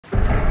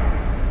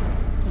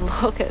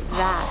Look at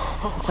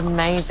that. It's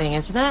amazing,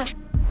 isn't it?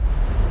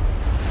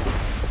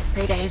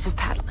 3 days of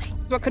paddling.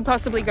 What could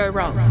possibly go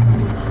wrong?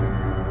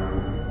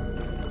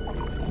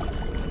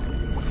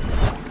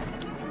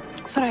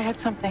 I thought I heard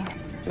something.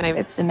 Maybe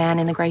It's the man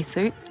in the grey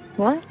suit.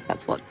 what?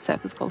 That's what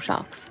surfers call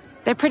sharks.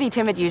 They're pretty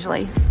timid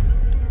usually.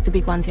 It's the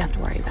big ones you have to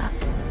worry about.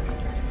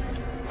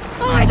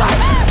 Oh my God!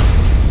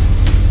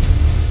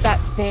 That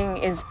thing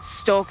is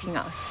stalking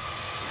us.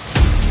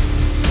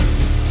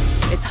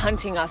 It's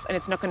hunting us, and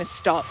it's not going to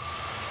stop.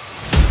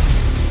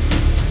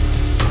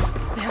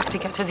 We have to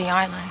get to the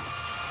island.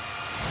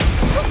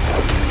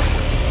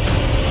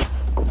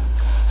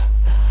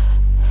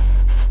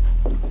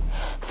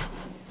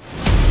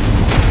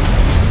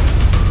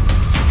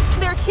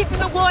 There are kids in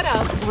the water.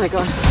 Oh my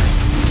God.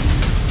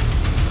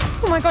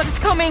 Oh my God, it's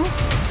coming.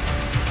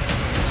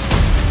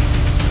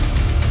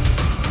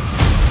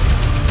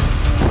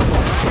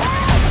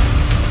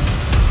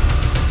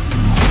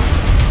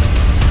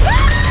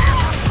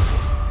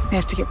 We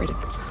have to get rid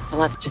of it. So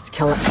let's just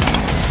kill it.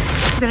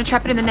 We're going to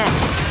trap it in the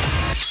net.